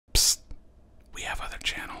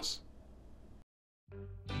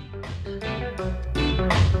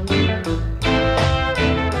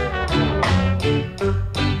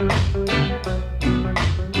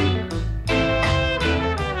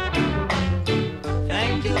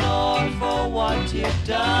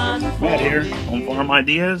Matt here, Home Farm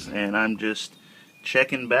Ideas, and I'm just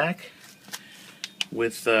checking back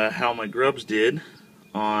with how my grubs did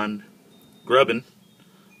on grubbing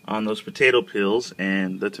on those potato peels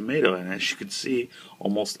and the tomato. And as you can see,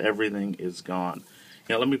 almost everything is gone.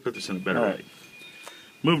 Yeah, let me put this in a better light.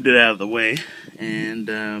 Moved it out of the way and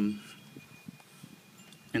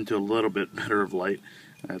into a little bit better of light.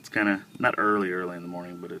 It's kind of not early in the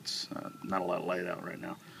morning, but it's not a lot of light out right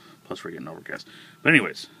now. Plus we're getting overcast. But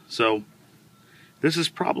anyways, so this is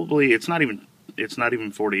probably it's not even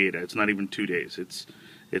 48. It's not even 2 days.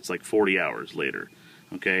 It's like 40 hours later.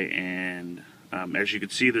 Okay, and as you can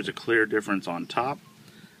see, there's a clear difference on top.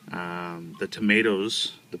 The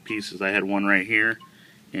tomatoes, the pieces, I had one right here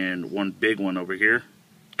and one big one over here,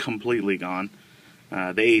 completely gone.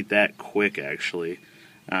 They ate that quick, actually.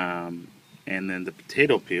 And then the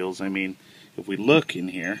potato peels, I mean, if we look in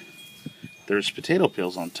here, there's potato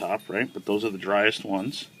peels on top, right? But those are the driest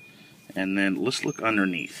ones. And then let's look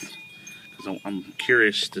underneath, because I'm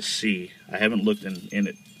curious to see. I haven't looked in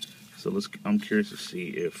it, so I'm curious to see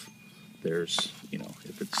if there's,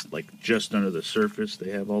 if it's like just under the surface. They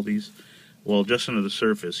have all these. Well, just under the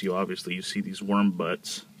surface, you see these worm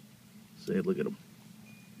butts. Say, look at them.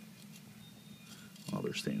 Oh,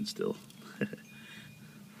 they're staying still.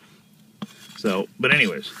 So, but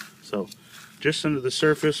anyways, so just under the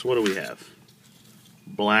surface, what do we have?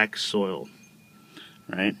 Black soil,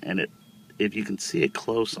 right? And if you can see it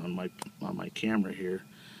close on my camera here,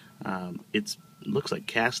 it looks like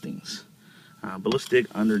castings. But let's dig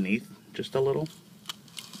underneath just a little.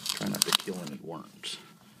 Try not to kill any worms.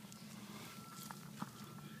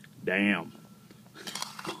 Damn,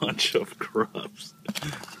 bunch of grubs.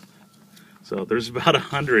 So there's about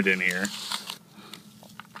 100 in here.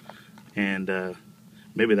 And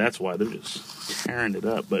maybe that's why they're just tearing it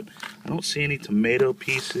up. But I don't see any tomato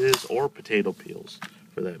pieces or potato peels,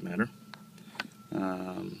 for that matter.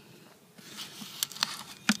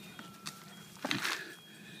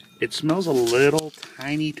 It smells a little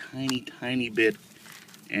tiny bit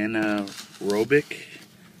anaerobic.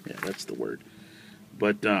 Yeah, that's the word.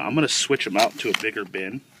 But I'm going to switch them out to a bigger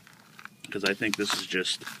bin, because I think this is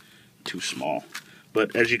just too small.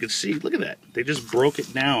 But as you can see, look at that. They just broke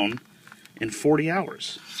it down in 40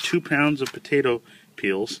 hours. 2 pounds of potato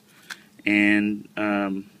peels and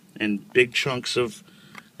big chunks of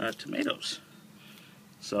tomatoes.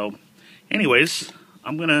 So anyways,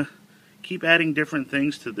 I'm gonna keep adding different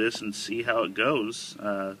things to this and see how it goes.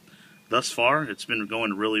 Thus far, it's been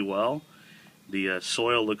going really well. The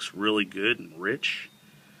soil looks really good and rich.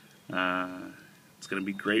 It's gonna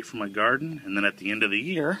be great for my garden. And then at the end of the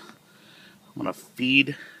year, I'm gonna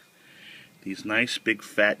feed these nice big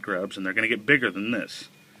fat grubs, and they're going to get bigger than this,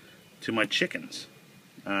 to my chickens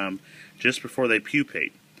just before they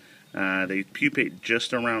pupate. They pupate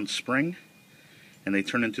just around spring, and they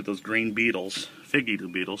turn into those green beetles, fig eater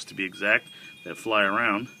beetles to be exact, that fly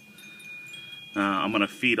around. I'm going to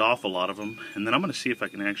feed off a lot of them, and then I'm going to see if I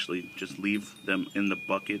can actually just leave them in the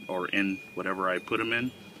bucket or in whatever I put them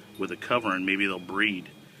in with a cover, and maybe they'll breed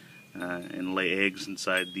and lay eggs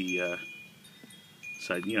inside the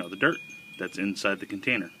the dirt that's inside the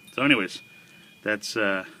container. So anyways, that's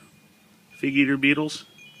fig eater beetles,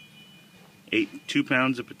 2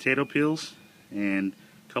 pounds of potato peels, and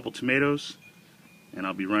a couple tomatoes, and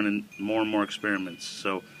I'll be running more and more experiments.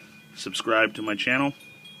 So subscribe to my channel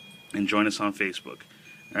and join us on Facebook.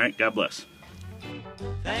 Alright, God bless.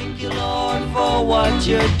 Thank you, Lord, for what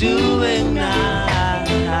you're doing now.